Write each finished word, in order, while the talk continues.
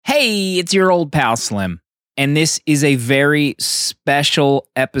Hey, it's your old pal Slim, and this is a very special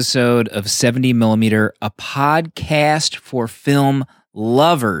episode of 70mm, a podcast for film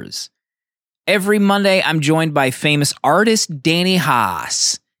lovers. Every Monday, I'm joined by famous artist Danny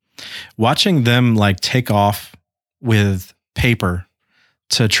Haas. Watching them take off with paper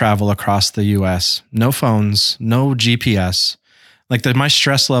to travel across the U.S., no phones, no GPS. My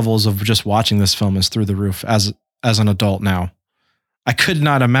stress levels of just watching this film is through the roof as an adult now. I could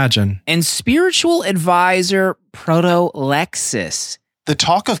not imagine. And spiritual advisor Proto Lexus. The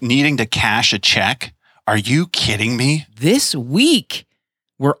talk of needing to cash a check? Are you kidding me? This week,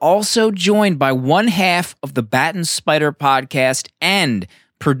 we're also joined by one half of the Bat and Spider podcast and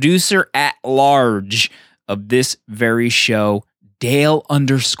producer at large of this very show,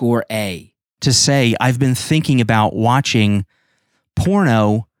 Dale_A. To say I've been thinking about watching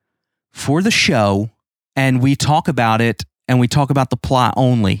porno for the show, and we talk about it, and we talk about the plot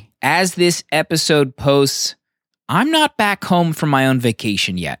only. As this episode posts, I'm not back home from my own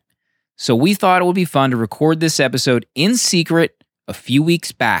vacation yet, so we thought it would be fun to record this episode in secret a few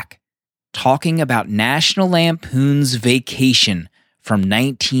weeks back, talking about National Lampoon's Vacation from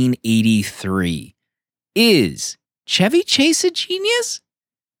 1983. Is Chevy Chase a genius?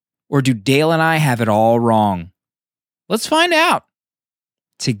 Or do Dale and I have it all wrong? Let's find out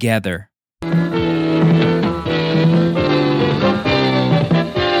together.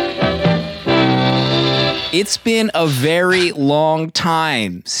 It's been a very long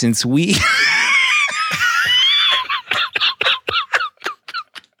time since we...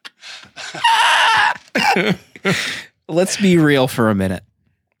 Let's be real for a minute.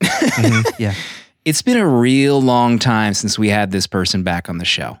 Yeah. It's been a real long time since we had this person back on the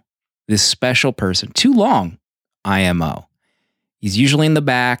show. This special person. Too long, IMO. He's usually in the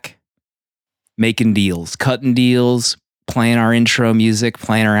back, making deals, cutting deals, playing our intro music,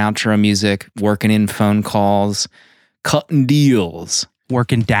 playing our outro music, working in phone calls, cutting deals.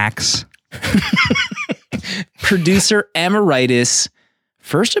 Working DAX. Producer Emeritus,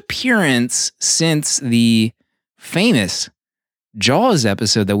 first appearance since the famous Jaws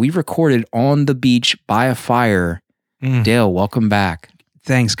episode that we recorded on the beach by a fire. Dale, welcome back.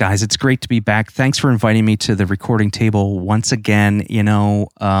 Thanks, guys. It's great to be back. Thanks for inviting me to the recording table once again.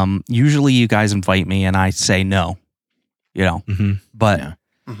 Usually you guys invite me and I say no, but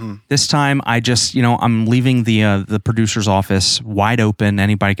this time I just, I'm leaving the producer's office wide open.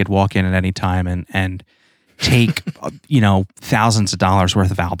 Anybody could walk in at any time and take, thousands of dollars worth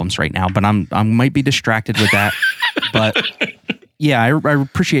of albums right now, but I might be distracted with that. But yeah, I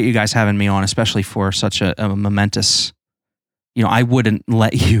appreciate you guys having me on, especially for such a momentous, I wouldn't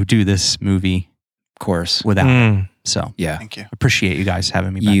let you do this movie, Of course. without it. So Yeah. Thank you. appreciate you guys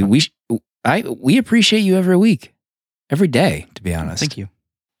having me back. We appreciate you every week, every day, to be honest. Thank you.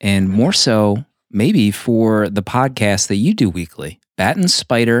 And more so, maybe for the podcast that you do weekly, Bat and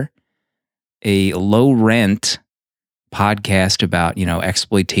Spider, a low rent podcast about,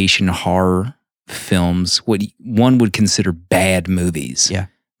 exploitation horror films, what one would consider bad movies,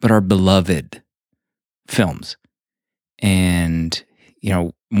 but are beloved films. And,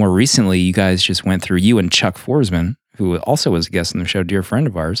 more recently, you guys just went through, you and Chuck Forsman, who also was a guest on the show, dear friend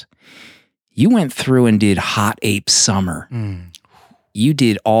of ours, you went through and did Hot Ape Summer. You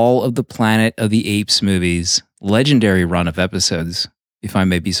did all of the Planet of the Apes movies, legendary run of episodes, if I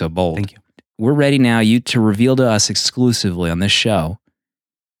may be so bold. Thank you. We're ready now to reveal to us exclusively on this show,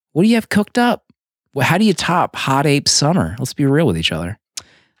 what do you have cooked up? How do you top Hot Ape Summer? Let's be real with each other.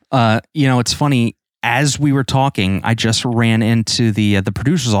 It's funny. As we were talking, I just ran into the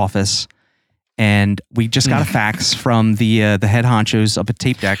producer's office, and we just got a fax from the head honchos up at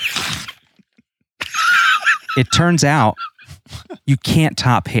Tape Deck. It turns out you can't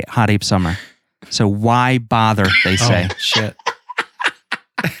top Hot Ape Summer, so why bother? They say. Oh, shit.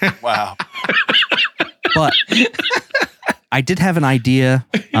 Wow. But I did have an idea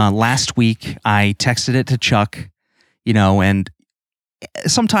last week. I texted it to Chuck, and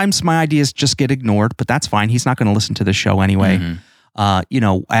sometimes my ideas just get ignored, but that's fine. He's not going to listen to the show anyway. Our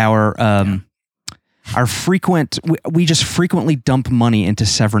frequent, we just frequently dump money into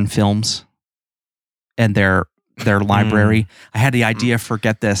Severin Films and their library. I had the idea for,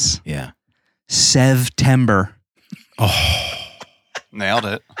 get this, Yeah. Sevtember. Oh, Nailed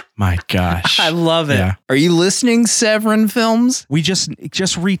it. my gosh. I love it. Yeah. Are you listening, Severin Films? We just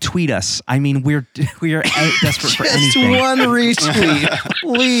retweet us. I mean, we are desperate for anything. One retweet,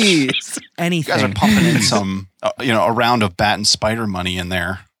 please. You Anything. guys are pumping in some, a round of Bat and Spider money in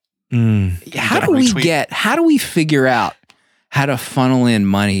there. How Get a do we figure out how to funnel in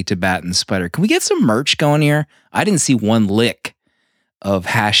money to Bat and Spider? Can we get some merch going here? I didn't see one lick of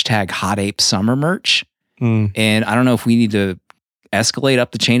hashtag Hot Ape Summer merch. Mm. And I don't know if we need to escalate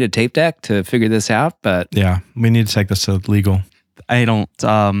up the chain to Tape Deck to figure this out, but Yeah, we need to take this to legal. I don't,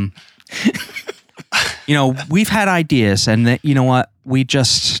 we've had ideas and that, you know what? We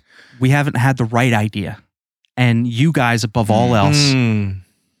haven't had the right idea. And you guys above all else Mm.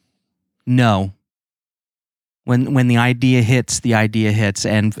 know when the idea hits,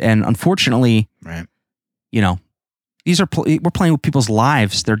 and unfortunately, right. These are we're playing with people's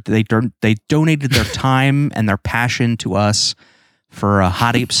lives. They donated their time and their passion to us for a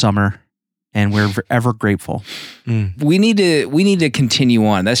Hot Ape Summer, and we're ever grateful. Mm. We need to continue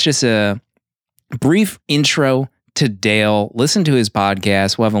on. That's just a brief intro to Dale. Listen to his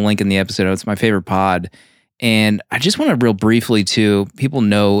podcast. We'll have a link in the episode. It's my favorite pod. And I just want to real briefly too, people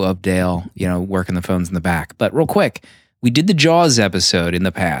know of Dale, working the phones in the back. But real quick, we did the Jaws episode in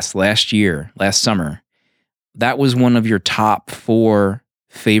the past, last summer. That was one of your top 4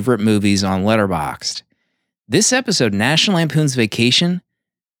 favorite movies on Letterboxd. This episode, National Lampoon's Vacation,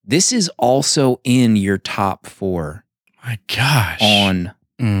 this is also in your top 4 My gosh. on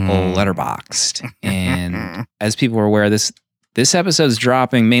Letterboxd. And as people are aware, this episode is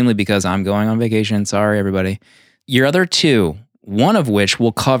dropping mainly because I'm going on vacation. Sorry, everybody. Your other 2, one of which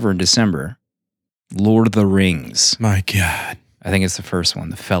we'll cover in December, Lord of the Rings. My God. I think it's the first one,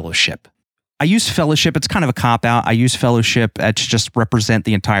 The Fellowship. I use Fellowship. It's kind of a cop-out. I use Fellowship to just represent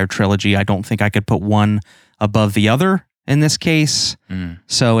the entire trilogy. I don't think I could put one above the other in this case. Mm.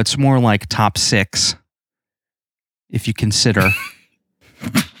 So it's more like top 6 if you consider,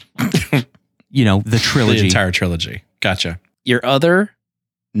 the trilogy. The entire trilogy. Gotcha. Your other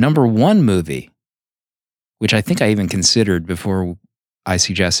number 1 movie, which I think I even considered before I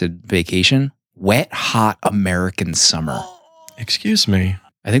suggested Vacation, Wet Hot American Summer. Excuse me.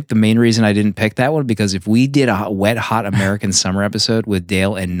 I think the main reason I didn't pick that one because if we did a Wet Hot American Summer episode with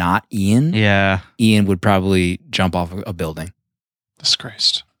Dale and not Ian, Ian would probably jump off a building.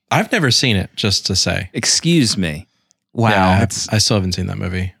 Disgraced. I've never seen it, just to say. Excuse me. Wow. Yeah, I still haven't seen that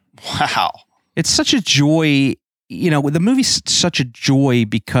movie. Wow. It's such a joy. The movie's such a joy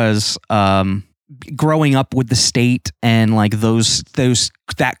because growing up with the state and like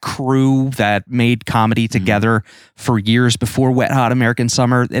that crew that made comedy together for years before Wet Hot American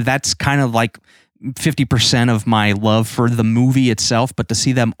Summer, that's kind of like 50% of my love for the movie itself. But to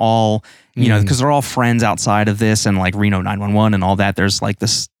see them all, because they're all friends outside of this and like Reno 911 and all that, there's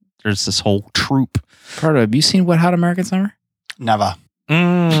this whole troop. Carter, have you seen Wet Hot American Summer? Never.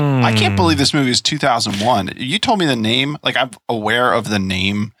 I can't believe this movie is 2001. You told me the name, like I'm aware of the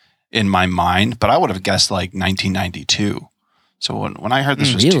name in my mind, but I would have guessed like 1992. So when I heard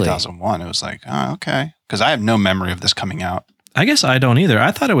this was 2001, it was like, oh, okay. Because I have no memory of this coming out. I guess I don't either.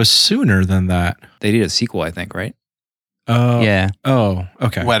 I thought it was sooner than that. They did a sequel, I think, right? Yeah. Oh,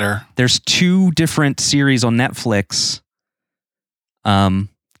 okay. Wetter. There's 2 different series on Netflix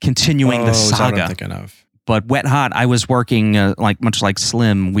continuing the Is that what saga. I'm thinking of? But Wet Hot, I was working much like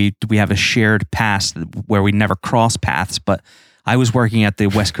Slim. We have a shared past where we never cross paths. But I was working at the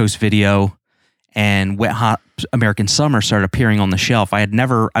West Coast Video, and Wet Hot American Summer started appearing on the shelf. I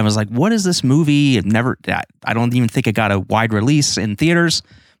was like, "What is this movie?" I don't even think it got a wide release in theaters,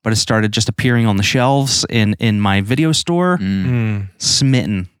 but it started just appearing on the shelves in my video store.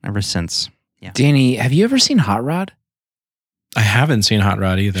 Smitten ever since. Yeah. Danny, have you ever seen Hot Rod? I haven't seen Hot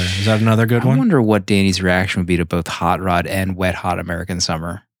Rod either. Is that another good I one? wonder what Danny's reaction would be to both Hot Rod and Wet Hot American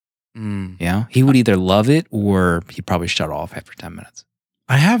Summer. He would either love it or he'd probably shut off after 10 minutes.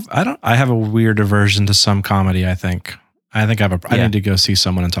 I have a weird aversion to some comedy, I think. I need to go see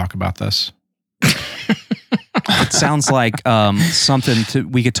someone and talk about this. It sounds like something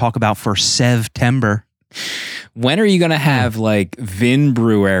we could talk about for September. When are you going to have like Vin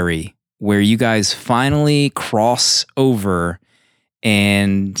Brewery where you guys finally cross over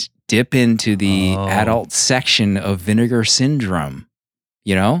and dip into the adult section of Vinegar Syndrome?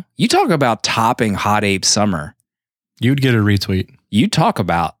 You talk about topping Hot Ape Summer. You'd get a retweet. You talk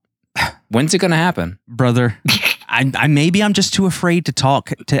about when's it going to happen, brother? Maybe I'm just too afraid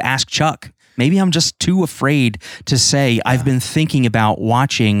to ask Chuck. Maybe I'm just too afraid to say I've been thinking about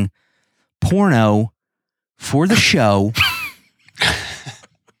watching porno for the show,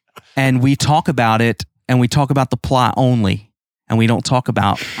 and we talk about it, and we talk about the plot only, and we don't talk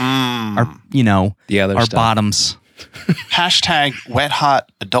about our the other our stuff. Bottoms. Hashtag Wet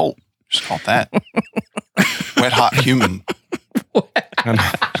Hot Adult. Just call it that. Wet Hot Human.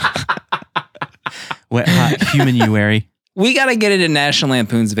 Wet Hot Humanuary. We got to get into National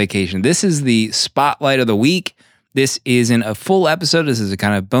Lampoon's Vacation. This is the spotlight of the week. This isn't a full episode. This is a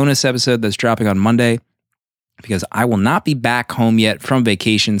kind of bonus episode that's dropping on Monday. because I will not be back home yet from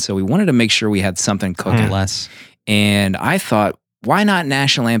vacation. So we wanted to make sure we had something cooking. Less. And I thought, why not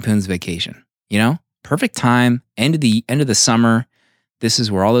National Lampoon's Vacation? You know, perfect time, end of the summer. This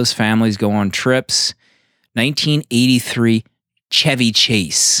is where all those families go on trips. 1983, Chevy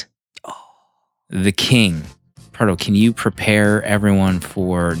Chase, the king. Proto, can you prepare everyone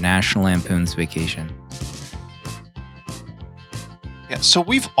for National Lampoon's Vacation? Yeah, so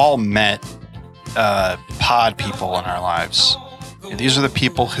we've all met pod people in our lives. These are the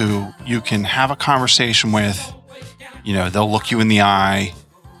people who you can have a conversation with. You know, they'll look you in the eye.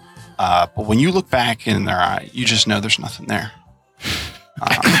 But when you look back in their eye, you just know there's nothing there.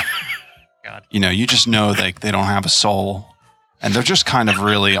 God. You know, you just know like they don't have a soul. And they're just kind of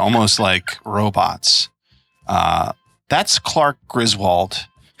really almost like robots. That's Clark Griswold.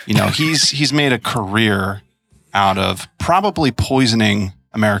 You know, he's made a career out of probably poisoning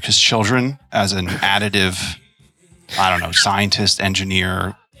America's children as an additive, I don't know, scientist,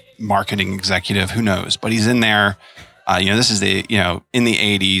 engineer, marketing executive, who knows? But he's in there. This is in the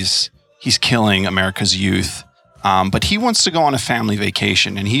 80s, he's killing America's youth. But he wants to go on a family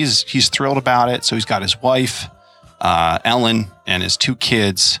vacation, and he's thrilled about it. So he's got his wife, Ellen, and his 2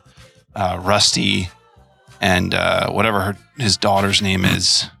 kids, Rusty, and whatever his daughter's name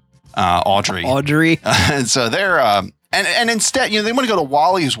is, Audrey. And so they're and instead, they want to go to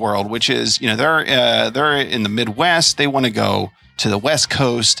Wally's World, which is, they're in the Midwest. They want to go to the West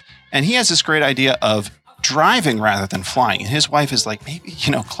Coast, and he has this great idea of driving rather than flying. And his wife is like, maybe,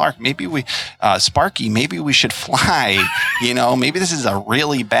 Clark, maybe Sparky, maybe we should fly. Maybe this is a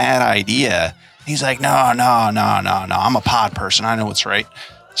really bad idea. He's like, no, I'm a pod person. I know what's right.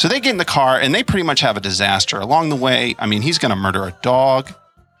 So they get in the car and they pretty much have a disaster along the way. I mean, he's going to murder a dog.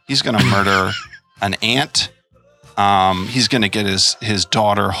 He's going to murder an ant. He's going to get his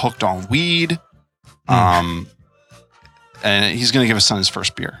daughter hooked on weed. And he's going to give his son his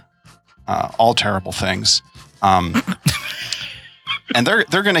first beer. All terrible things. And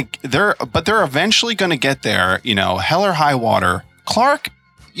they're eventually going to get there, hell or high water. Clark,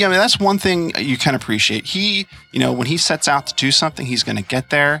 that's one thing you can appreciate. He, when he sets out to do something, he's going to get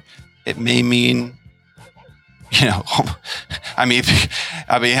there. It may mean, I mean,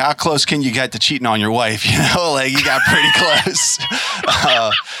 how close can you get to cheating on your wife? You got pretty close.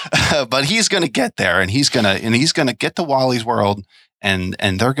 But he's going to get there, and he's going to get to Wally's World, and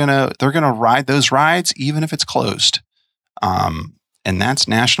they're going to ride those rides even if it's closed. And that's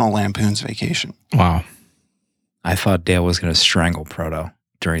National Lampoon's Vacation. Wow. I thought Dale was going to strangle Proto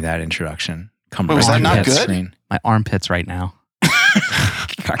during that introduction. Was that not good? Screen. My armpits right now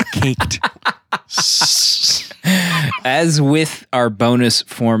got caked. As with our bonus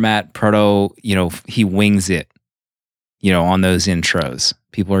format, Proto, he wings it, on those intros.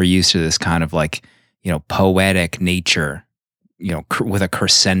 People are used to this kind of like, poetic nature, with a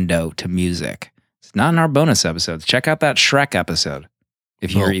crescendo to music. It's not in our bonus episodes. Check out that Shrek episode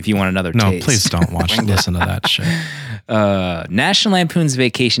if you want another taste. No, please don't listen to that shit. National Lampoon's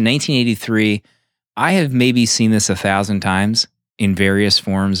Vacation, 1983. I have maybe seen this 1,000 times in various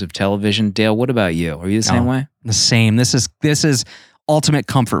forms of television. Dale, what about you? Are you the same way? The same. This is ultimate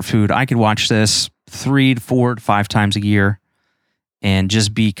comfort food. I could watch this 3 to 4 to 5 times a year and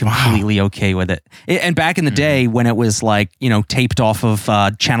just be completely okay with it. And back in the day when it was like, taped off of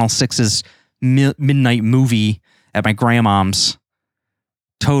Channel 6's midnight movie at my grandmom's,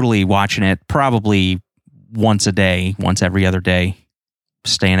 totally watching it probably once a day, once every other day,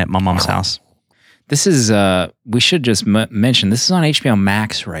 staying at my mom's house. This is, we should just mention, this is on HBO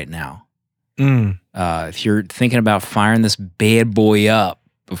Max right now. If you're thinking about firing this bad boy up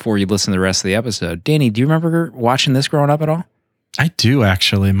before you listen to the rest of the episode. Danny, do you remember watching this growing up at all? I do,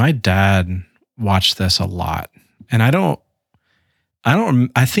 actually. My dad watched this a lot. And I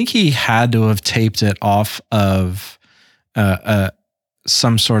think he had to have taped it off of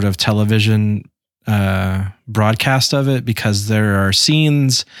some sort of television broadcast of it, because there are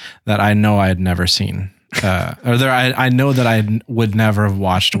scenes that I know I had never seen, I know that I would never have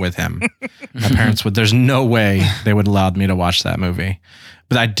watched with him. My parents would. There's no way they would allowed me to watch that movie,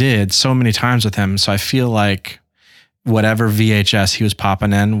 but I did so many times with him. So I feel like whatever VHS he was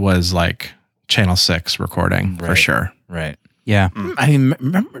popping in was like Channel 6 recording for sure. Right. Yeah. I mean,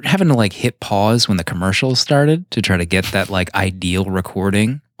 remember having to like hit pause when the commercials started to try to get that like ideal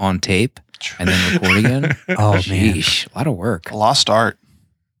recording on tape and then record again? Oh, sheesh, a lot of work. A lost art.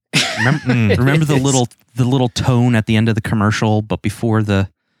 Remember the little tone at the end of the commercial, but before the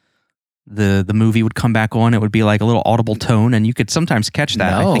movie would come back on, it would be like a little audible tone, and you could sometimes catch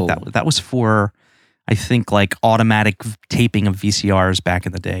that. No. I think that was for, like automatic taping of VCRs back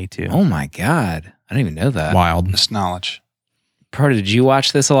in the day too. Oh my God. I didn't even know that. Wild. This knowledge. Part did you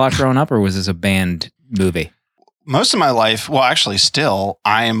watch this a lot growing up, or was this a banned movie? Most of my life, well, actually, still,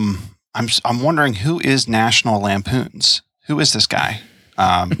 I'm wondering who is National Lampoons. Who is this guy?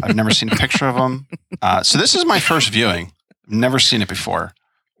 I've never seen a picture of him. So this is my first viewing. I've never seen it before.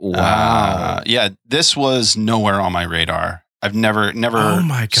 Wow. Yeah, this was nowhere on my radar. I've never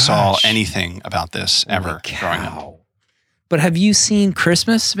saw anything about this ever growing up. But have you seen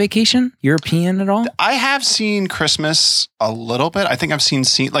Christmas Vacation, European at all? I have seen Christmas a little bit. I think I've seen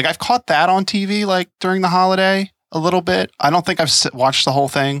like I've caught that on TV like during the holiday a little bit. I don't think I've watched the whole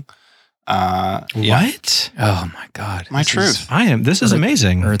thing. What? Oh my God! This is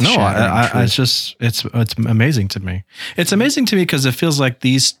amazing. It's amazing to me. It's amazing to me because it feels like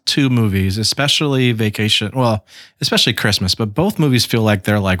these two movies, especially especially Christmas, but both movies feel like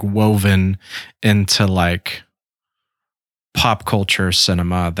they're like woven into like pop culture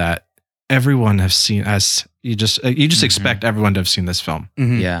cinema that everyone has seen. As you just expect everyone to have seen this film.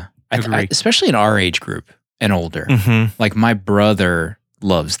 Mm-hmm. Yeah, especially in our age group and older. Mm-hmm. Like my brother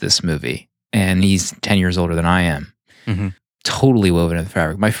loves this movie, and he's 10 years older than I am. Mm-hmm. Totally woven in the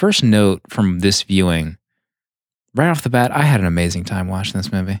fabric. My first note from this viewing, right off the bat, I had an amazing time watching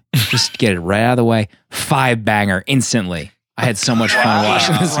this movie. Just get it right out of the way. 5-banger instantly. I had so much fun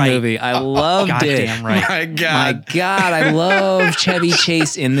watching this movie. I loved it. Goddamn right. My God. My God, I love Chevy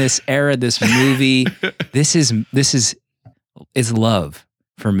Chase in this era, this movie. This is love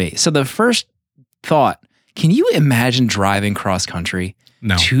for me. So the first thought, can you imagine driving cross country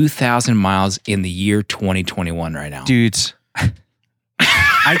 2,000 miles in the year 2021 right now? Dudes,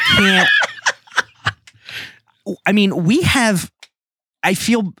 I can't. I mean, I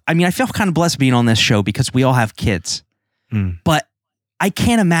feel kind of blessed being on this show because we all have kids. But I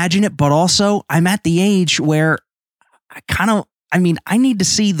can't imagine it. But also, I'm at the age where I need to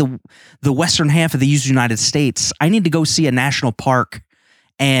see the western half of the United States. I need to go see a national park.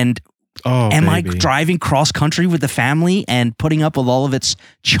 And am I driving cross country with the family and putting up with all of its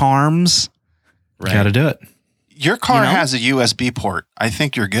charms? Right. Got to do it. Your car has a USB port. I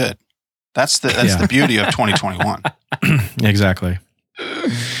think you're good. That's the beauty of 2021. Exactly.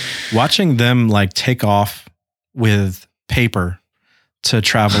 Watching them like take off with paper to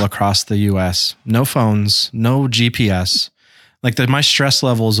travel across the US. No phones, no GPS. Like my stress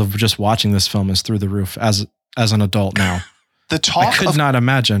levels of just watching this film is through the roof as an adult now. I could not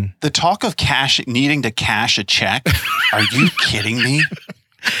imagine. The talk of needing to cash a check. Are you kidding me?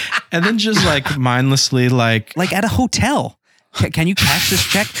 And then just like mindlessly like at a hotel. Can you cash this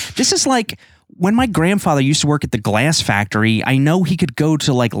check? This is like when my grandfather used to work at the glass factory. I know he could go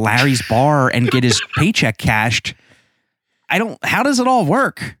to like Larry's bar and get his paycheck cashed. How does it all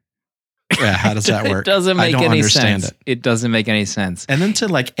work? Yeah, how does that work? It doesn't make any sense. It doesn't make any sense. And then to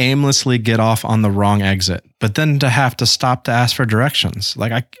like aimlessly get off on the wrong exit, but then to have to stop to ask for directions.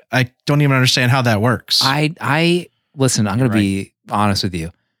 Like I don't even understand how that works. I listen, I'm going to be honest with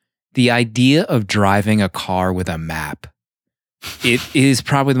you. The idea of driving a car with a map, it is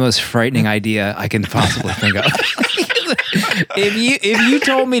probably the most frightening idea I can possibly think of. If you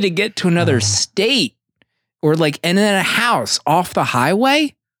told me to get to another state or and in a house off the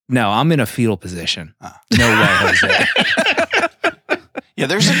highway, no, I'm in a fetal position. No way, Jose. Yeah,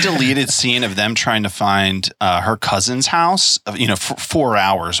 there's a deleted scene of them trying to find her cousin's house. For 4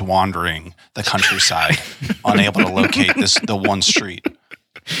 hours wandering the countryside, unable to locate the one street.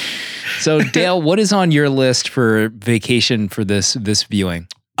 So, Dale, what is on your list for vacation for this viewing?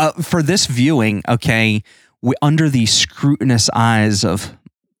 For this viewing, okay, under the scrutinous eyes of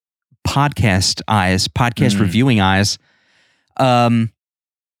podcast reviewing eyes,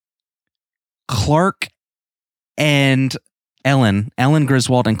 Clark and Ellen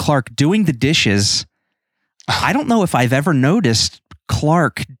Griswold and Clark doing the dishes. I don't know if I've ever noticed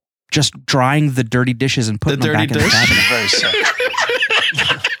Clark just drying the dirty dishes and putting them back in the cabinet. Very sick.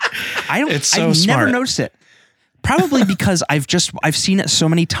 I've never noticed it. Probably because I've seen it so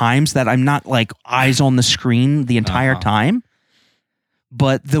many times that I'm not like eyes on the screen the entire time.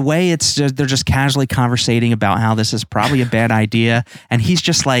 But the way they're just casually conversating about how this is probably a bad idea, and he's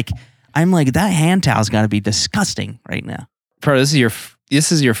just like, I'm like, that hand towel's got to be disgusting right now. Bro, this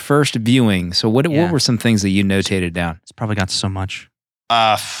is your first viewing. So what were some things that you notated down? It's probably got so much.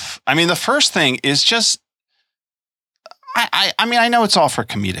 The first thing is just, I know it's all for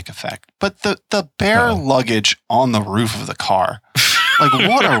comedic effect, but the bare luggage on the roof of the car, like,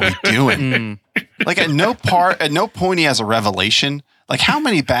 what are we doing? Like at no point he has a revelation. Like, how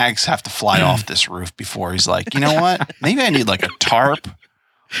many bags have to fly off this roof before he's like, you know what? Maybe I need like a tarp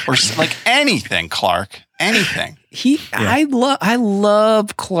or like anything, Clark. anything. I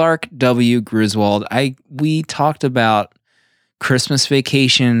love Clark W. Griswold. We talked about Christmas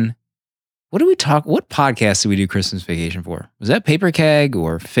Vacation. What podcast did we do Christmas Vacation for? Was that Paper Keg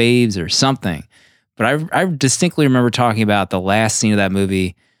or Faves or something? But I distinctly remember talking about the last scene of that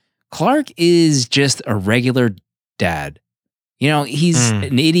movie. Clark is just a regular dad. You know, he's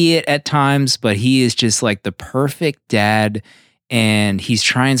an idiot at times, but he is just like the perfect dad. And he's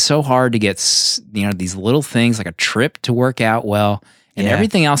trying so hard to get, these little things like a trip to work out well. And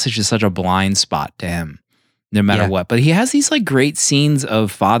everything else is just such a blind spot to him, no matter what. But he has these like great scenes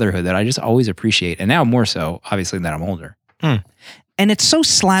of fatherhood that I just always appreciate. And now more so, obviously, that I'm older. And it's so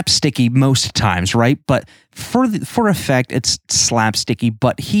slapsticky most times, right? But for effect, it's slapsticky.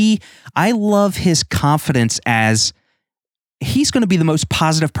 But I love his confidence as he's going to be the most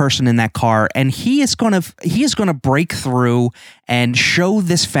positive person in that car, and he is going to break through and show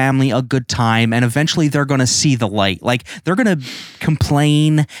this family a good time, and eventually they're going to see the light. Like they're going to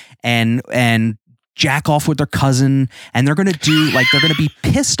complain and jack off with their cousin, and they're going to be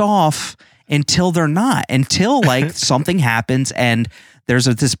pissed off until they're not, until like something happens and there's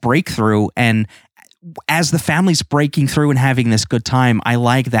this breakthrough. And as the family's breaking through and having this good time, I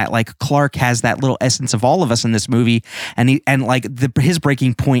like that. Like Clark has that little essence of all of us in this movie, and his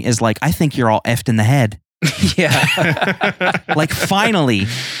breaking point is like, I think you're all effed in the head. Yeah, like finally,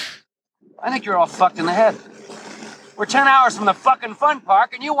 I think you're all fucked in the head. We're 10 hours from the fucking fun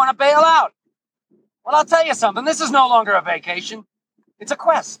park, and you want to bail out. Well, I'll tell you something. This is no longer a vacation. It's a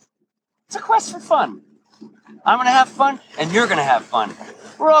quest. It's a quest for fun. I'm gonna have fun, and you're gonna have fun.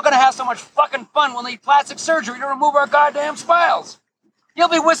 We're all gonna have so much fucking fun we'll need plastic surgery to remove our goddamn smiles. You'll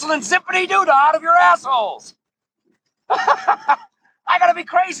be whistling zippity-doo-dah out of your assholes. I gotta be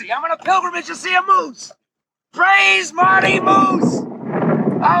crazy. I'm on a pilgrimage to see a moose. Praise Marty Moose!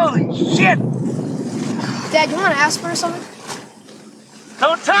 Holy shit! Dad, you want to ask for something?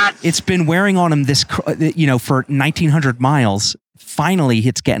 Don't touch! It's been wearing on him for 1,900 miles. Finally,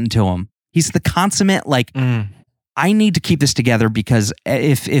 it's getting to him. He's the consummate, I need to keep this together, because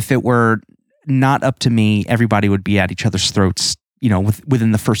if it were not up to me, everybody would be at each other's throats,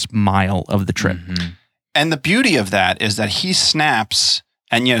 within the first mile of the trip. Mm-hmm. And the beauty of that is that he snaps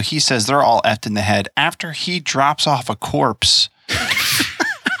and, he says they're all effed in the head after he drops off a corpse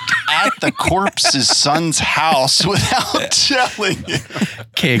at the corpse's son's house without telling him.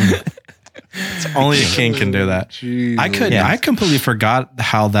 King. Only a king can do that. I completely forgot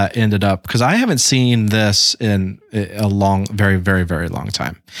how that ended up, because I haven't seen this in a very, very, very long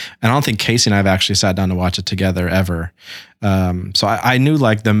time. And I don't think Casey and I have actually sat down to watch it together ever. So I knew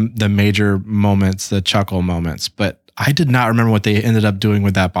like the major moments, the chuckle moments, but I did not remember what they ended up doing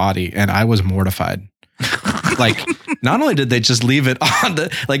with that body. And I was mortified. Like, not only did they just leave it on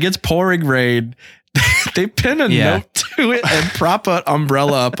it's pouring rain, they pin a note to it and prop an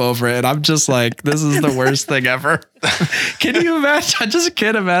umbrella up over it. I'm just like, this is the worst thing ever. Can you imagine? I just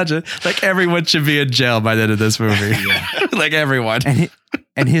can't imagine. Like, everyone should be in jail by the end of this movie. Like, everyone.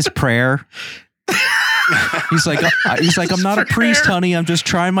 And his prayer. He's like, I'm not a priest, honey. I'm just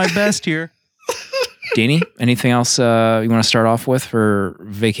trying my best here. Danny, anything else you want to start off with for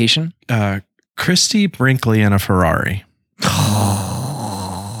Vacation? Christy Brinkley in a Ferrari.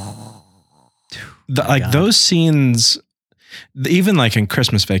 Those scenes, even like in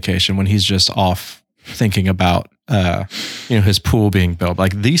Christmas Vacation, when he's just off thinking about his pool being built,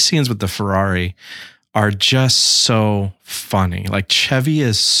 like these scenes with the Ferrari are just so funny. Like Chevy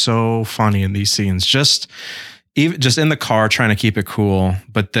is so funny in these scenes, just in the car trying to keep it cool,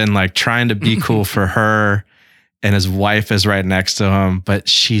 but then like trying to be cool for her, and his wife is right next to him, but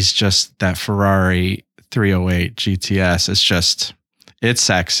she's just that Ferrari 308 GTS. It's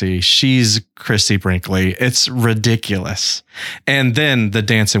sexy. She's Christy Brinkley. It's ridiculous. And then the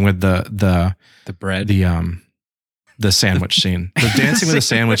dancing with the bread, the sandwich scene. The dancing with the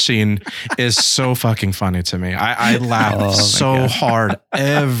sandwich scene is so fucking funny to me. I laugh so hard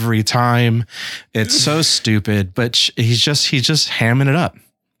every time. It's so stupid, but he's just hamming it up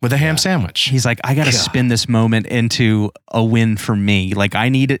with a ham sandwich. He's like, I got to spin this moment into a win for me. Like, I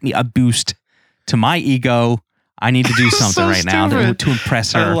need a boost to my ego. I need to do something right now to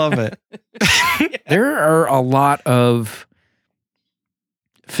impress her. I love it. There are a lot of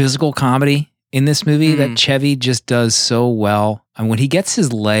physical comedy in this movie that Chevy just does so well. And when he gets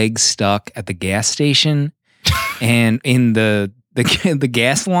his legs stuck at the gas station and in the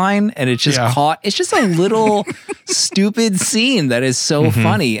gas line, and it's just caught, it's just a little stupid scene that is so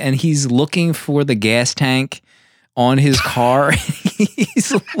funny. And he's looking for the gas tank on his car.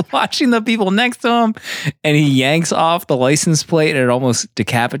 He's watching the people next to him, and he yanks off the license plate, and it almost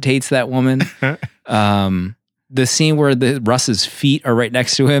decapitates that woman. The scene where Russ's feet are right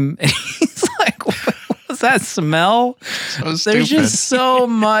next to him, and he's like, "What was that smell?" So There's just so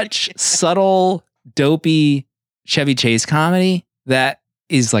much subtle, dopey Chevy Chase comedy that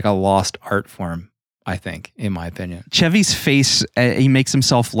is like a lost art form, I think, in my opinion. Chevy's face, he makes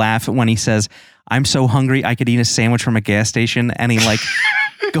himself laugh when he says, "I'm so hungry I could eat a sandwich from a gas station," and he like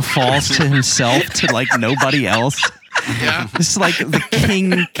guffaws to himself to like nobody else. Yeah. This is like the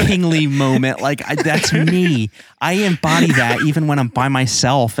kingly moment. Like that's me. I embody that even when I'm by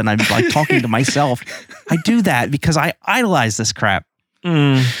myself and I'm like talking to myself. I do that because I idolize this crap.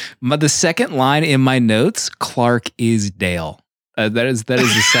 But the second line in my notes, Clark is Dale. That is the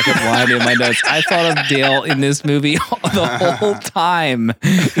second line in my notes. I thought of Dale in this movie the whole time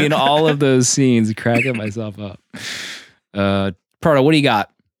in all of those scenes, cracking myself up. Proto, what do you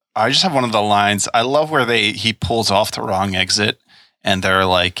got? I just have one of the lines. I love where he pulls off the wrong exit and they're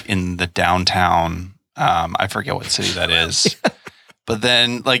like in the downtown. I forget what city that is. But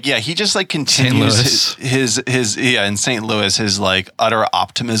then he just like continues his in St. Louis, his like utter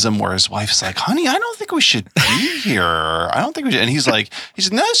optimism where his wife's like, "Honey, I don't think we should be here. I don't think we should." And he's like,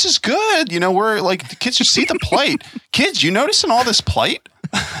 "No, this is good. You know, we're like, the kids should see the plate. Kids, you noticing all this plate?"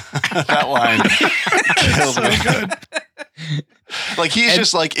 That line kills me. Good. Like he's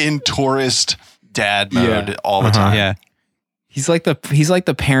just like in tourist dad mode all the time. Yeah. He's like the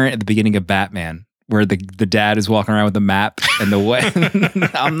parent at the beginning of Batman, where the dad is walking around with the map and the way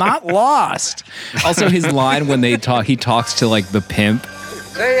I'm not lost. Also, his line when he talks to like the pimp.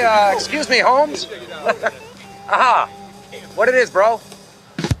 Hey, excuse me, Holmes? Aha. What it is, bro?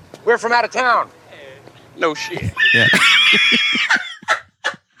 We're from out of town. No shit. Yeah.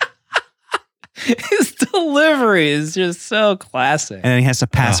 His delivery is just so classic. And then he has to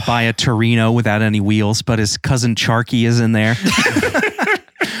pass by a Torino without any wheels, but his cousin Charky is in there.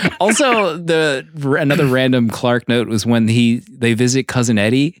 Also, another random Clark note was when they visit cousin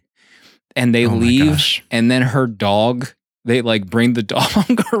Eddie and they leave, and then her dog, they like bring the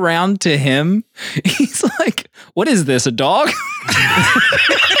dog around to him. He's like, "What is this, a dog?"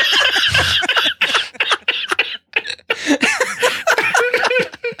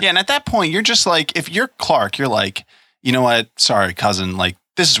 Yeah, and at that point, you're just like, if you're Clark, you're like, you know what? Sorry, cousin. Like,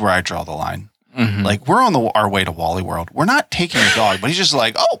 this is where I draw the line. Mm-hmm. Like, we're on our way to Wally World. We're not taking a dog, but he's just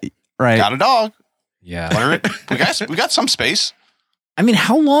like, "Oh, right, got a dog. Yeah, we got some space." I mean,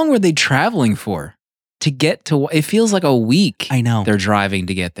 how long were they traveling for to get to? It feels like a week. I know they're driving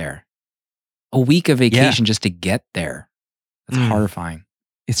to get there. A week of vacation just to get there. That's horrifying.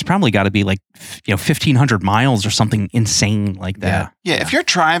 It's probably got to be like 1,500 miles or something insane like that. Yeah, if you're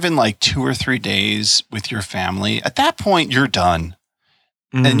driving like 2 or 3 days with your family, at that point you're done.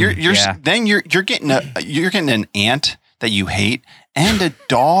 And you're getting an aunt that you hate and a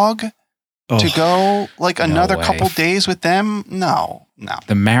dog to go like another couple days with them. No.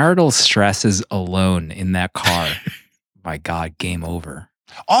 The marital stresses alone in that car. My God, game over.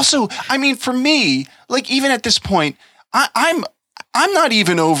 Also, I mean, for me, like even at this point, I'm not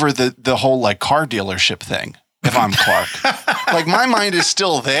even over the whole like car dealership thing. If I'm Clark, like my mind is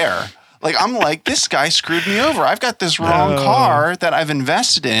still there. Like I'm like, this guy screwed me over. I've got this wrong car that I've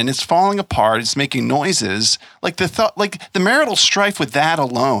invested in. It's falling apart. It's making noises. Like the marital strife with that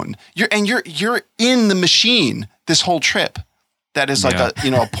alone. You're in the machine this whole trip. That is like a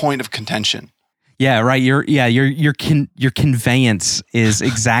point of contention. Yeah, right. Your conveyance is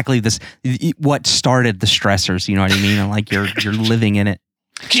exactly this. What started the stressors? You know what I mean? And like you're living in it.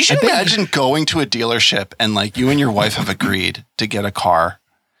 Can you imagine going to a dealership and like you and your wife have agreed to get a car,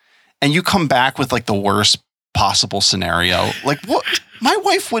 and you come back with like the worst possible scenario? Like what? My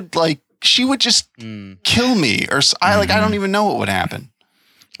wife would like. She would just kill me, or I don't even know what would happen.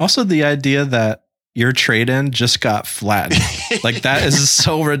 Also, the idea that your trade-in just got flattened. Like that is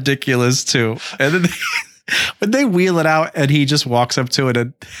so ridiculous too. And then when they wheel it out and he just walks up to it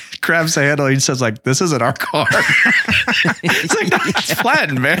and grabs the handle and he says like, "This isn't our car." It's like, it's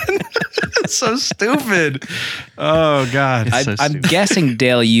flattened, man. It's so stupid. Oh God. I'm guessing,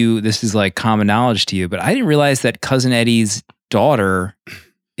 Dale, this is like common knowledge to you, but I didn't realize that Cousin Eddie's daughter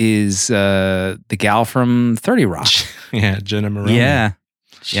is the gal from 30 Rock. Yeah, Jenna Maroney. Yeah.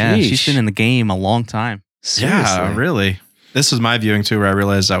 Yeah, Sheesh. she's been in the game a long time. Seriously. Yeah, really. This was my viewing too, where I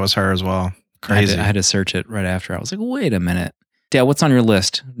realized that was her as well. Crazy. I had to search it right after. I was like, wait a minute. Dale, what's on your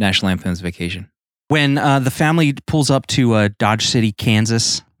list? National Lampoon's Vacation. When the family pulls up to Dodge City,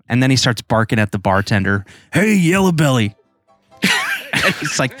 Kansas, and then he starts barking at the bartender, "Hey, Yellow Belly."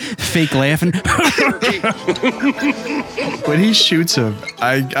 It's like fake laughing. When he shoots him,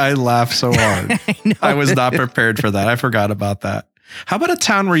 I laugh so hard. I was not prepared for that. I forgot about that. How about a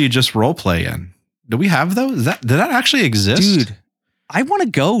town where you just role play in? Do we have those? Did that actually exist? Dude, I want to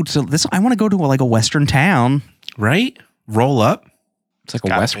go to this. I want to go to like a Western town. Right? Roll up. It's like a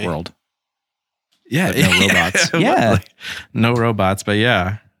Gotta be. Westworld. Yeah. But no robots. Yeah. No robots, but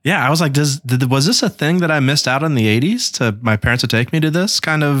yeah. Yeah, I was like, was this a thing that I missed out in the 80s to my parents to take me to this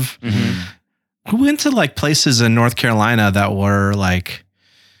kind of? We went to like places in North Carolina that were like,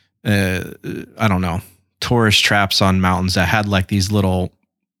 I don't know, tourist traps on mountains that had like these little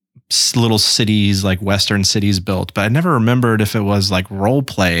cities, like Western cities built. But I never remembered if it was like role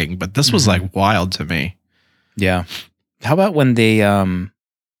playing, but this was like wild to me. Yeah. How about when they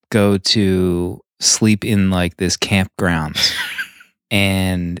go to sleep in like this campgrounds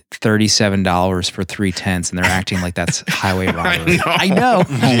and $37 for 3 tents, and they're acting like that's highway robbery. I know.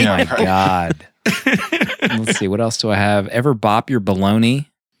 Oh my right. God. Let's see. What else do I have? Ever bop your baloney?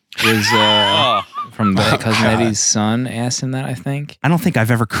 Was from the Cousin God. Eddie's son asked him that, I think. I don't think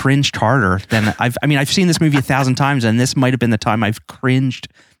I've ever cringed harder than I've seen this movie 1,000 times, and this might have been the time I've cringed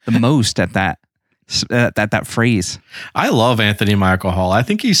the most at that phrase. I love Anthony Michael Hall. I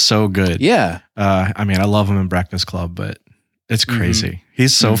think he's so good. Yeah. I mean, I love him in Breakfast Club, but it's crazy.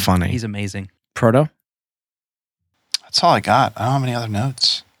 He's so funny. He's amazing. Proto? That's all I got. I don't have any other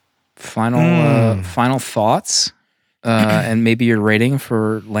notes. Final thoughts? And maybe your rating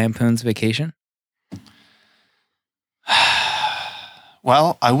for Lampoon's Vacation?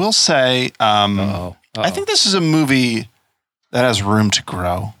 Well, I will say, I think this is a movie that has room to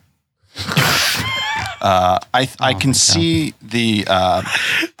grow. I can see the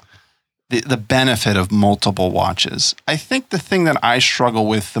benefit of multiple watches. I think the thing that I struggle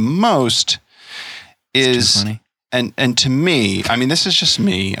with the most is, too funny. and to me, I mean, this is just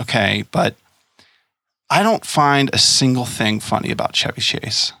me, okay, but I don't find a single thing funny about Chevy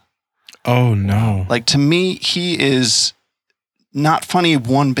Chase. Oh, no. Like, to me, he is not funny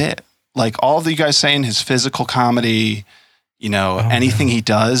one bit. Like, all of you guys saying his physical comedy, anything he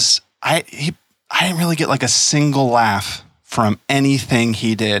does, I didn't really get like a single laugh from anything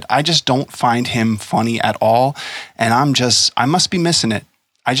he did. I just don't find him funny at all. And I must be missing it.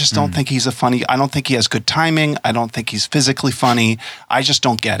 I just don't think I don't think he has good timing. I don't think he's physically funny. I just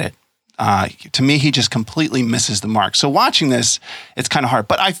don't get it. To me, he just completely misses the mark. So watching this, it's kind of hard.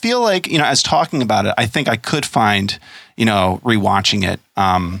 But I feel like, as talking about it, I think I could find, rewatching it.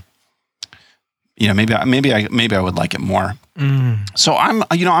 Maybe I would like it more. So I'm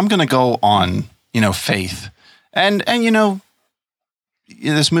going to go on, faith. And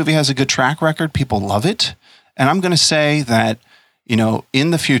this movie has a good track record. People love it. And I'm going to say that,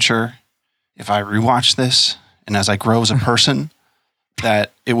 in the future, if I rewatch this and as I grow as a person,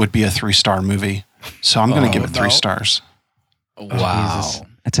 that it would be a 3-star movie. So I'm going to give it 3 stars. Wow. Jesus.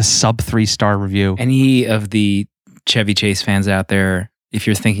 That's a sub 3-star review. Any of the Chevy Chase fans out there, if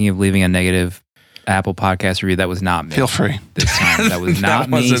you're thinking of leaving a negative Apple Podcast review, that was not me. Feel free. This time. That was not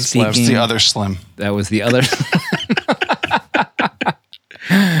me wasn't Slim. It's speaking. the other Slim. That was the other.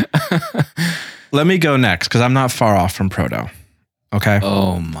 Let me go next because I'm not far off from Proto. Okay.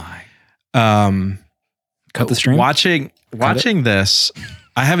 Oh my. Cut the stream. Watching this,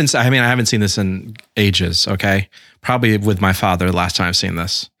 I haven't seen this in ages. Okay. Probably with my father last time I've seen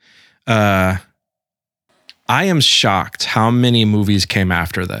this. I am shocked how many movies came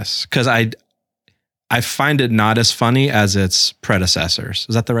after this because I find it not as funny as its predecessors.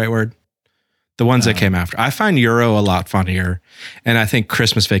 Is that the right word? The ones that came after. I find Euro a lot funnier, and I think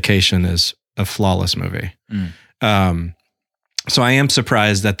Christmas Vacation is a flawless movie. So I am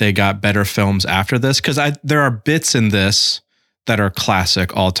surprised that they got better films after this because there are bits in this that are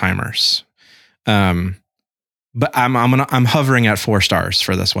classic all-timers. But I'm hovering at 4 stars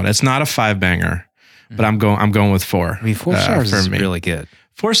for this one. It's not a 5-banger, but I'm going with 4. I mean, 4 stars for is me. really good.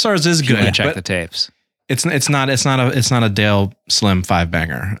 4 stars is If you good. want to check but the tapes. It's not a Dale Slim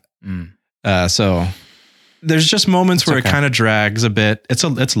 5-banger. So there's just moments where it kind of drags a bit.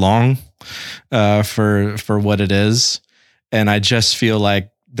 It's long for what it is, and I just feel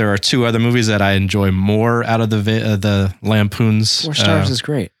like there are 2 other movies that I enjoy more out of the Lampoon's. 4 stars is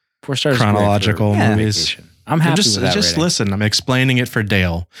great. 4 stars chronological is great for movies. Vacation. I'm happy with that Just rating. listen. I'm explaining it for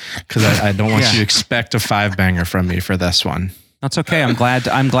Dale because I don't want you to expect a 5-banger from me for this one. That's okay. I'm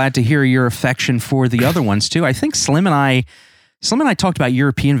glad to hear your affection for the other ones too. I think Slim and I talked about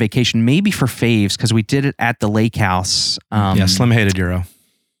European Vacation maybe for faves because we did it at the lake house. Yeah, Slim hated Euro.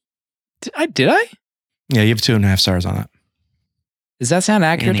 Did I? Yeah, you have 2.5 stars on it. Does that sound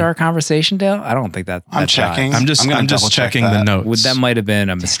accurate Annie. to our conversation, Dale? I don't think that. I'm checking. I'm just gonna double check checking that. the notes. That might have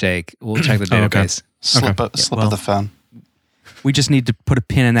been a mistake. We'll check the Oh, okay. database. Slip of the phone. We just need to put a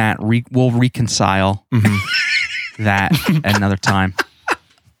pin in that. We'll reconcile that at another time.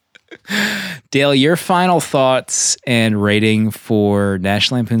 Dale, your final thoughts and rating for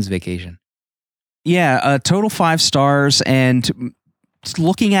National Lampoon's Vacation. Yeah, total 5 stars. And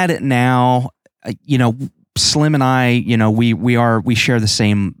looking at it now, Slim and I, we share the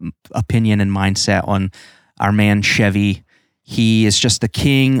same opinion and mindset on our man Chevy. He is just the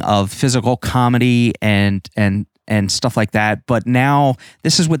king of physical comedy and stuff like that. But now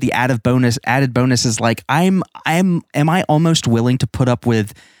this is what the added bonus is like. Am I almost willing to put up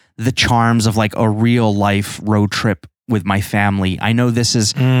with the charms of like a real life road trip with my family? I know this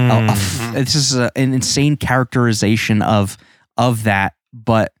is an insane characterization of that,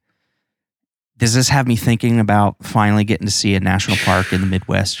 but does this have me thinking about finally getting to see a national park in the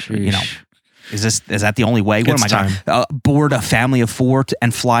Midwest? Sheesh. Is that the only way? What am I going to board a family of 4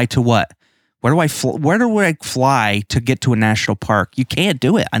 and fly to what? Where do I fly to get to a national park? You can't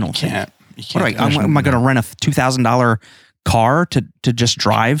do it. I don't think. You can't. Am I going to rent a $2,000 car to just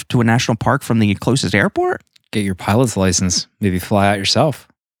drive to a national park from the closest airport? Get your pilot's license. Maybe fly out yourself.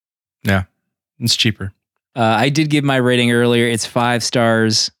 Yeah, it's cheaper. I did give my rating earlier. It's 5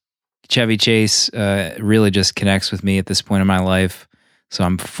 stars. Chevy Chase really just connects with me at this point in my life. So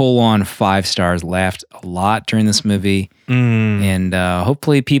I'm full on 5 stars. Laughed a lot during this movie. And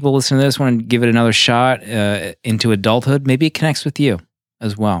hopefully people listening to this want to give it another shot into adulthood. Maybe it connects with you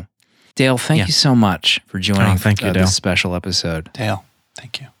as well. Dale, thank you so much for joining this special episode. Dale,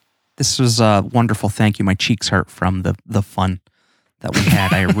 thank you. This was a wonderful. Thank you. My cheeks hurt from the fun that we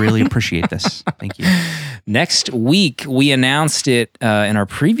had. I really appreciate this. Thank you. Next week, we announced it in our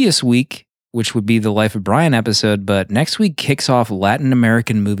previous week, which would be the Life of Brian episode, but next week kicks off Latin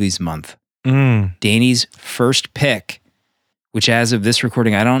American Movies Month. Danny's first pick, which as of this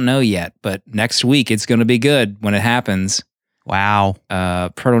recording, I don't know yet, but next week it's going to be good when it happens. Wow.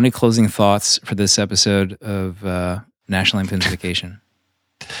 Proto, any closing thoughts for this episode of National Lampoon's Vacation?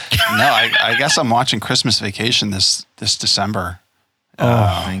 No, I guess I'm watching Christmas Vacation this December.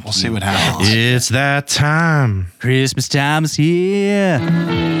 We'll see what happens. It's that time. Christmas time's here.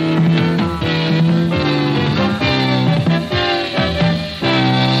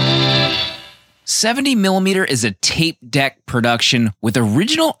 70mm is a tape deck production with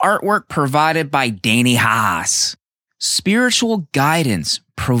original artwork provided by Danny Haas. Spiritual guidance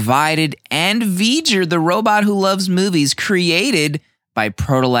provided and V'ger, the robot who loves movies, created by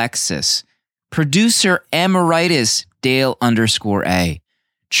Protolexis. Producer Emeritus Dale_A.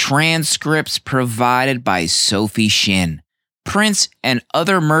 Transcripts provided by Sophie Shin. Prints and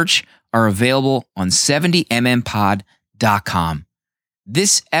other merch are available on 70mmpod.com.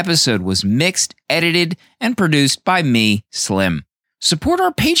 This episode was mixed, edited, and produced by me, Slim. Support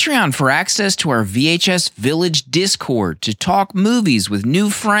our Patreon for access to our VHS Village Discord to talk movies with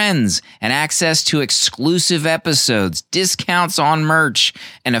new friends and access to exclusive episodes, discounts on merch,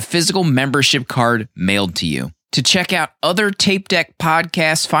 and a physical membership card mailed to you. To check out other Tape Deck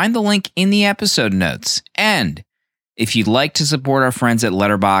podcasts, find the link in the episode notes. And if you'd like to support our friends at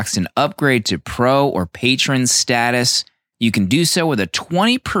Letterboxd and upgrade to pro or patron status, you can do so with a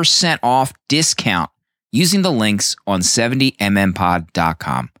 20% off discount using the links on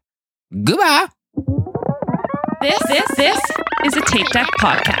 70mmpod.com. Goodbye. This is a Tape Deck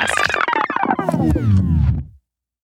podcast.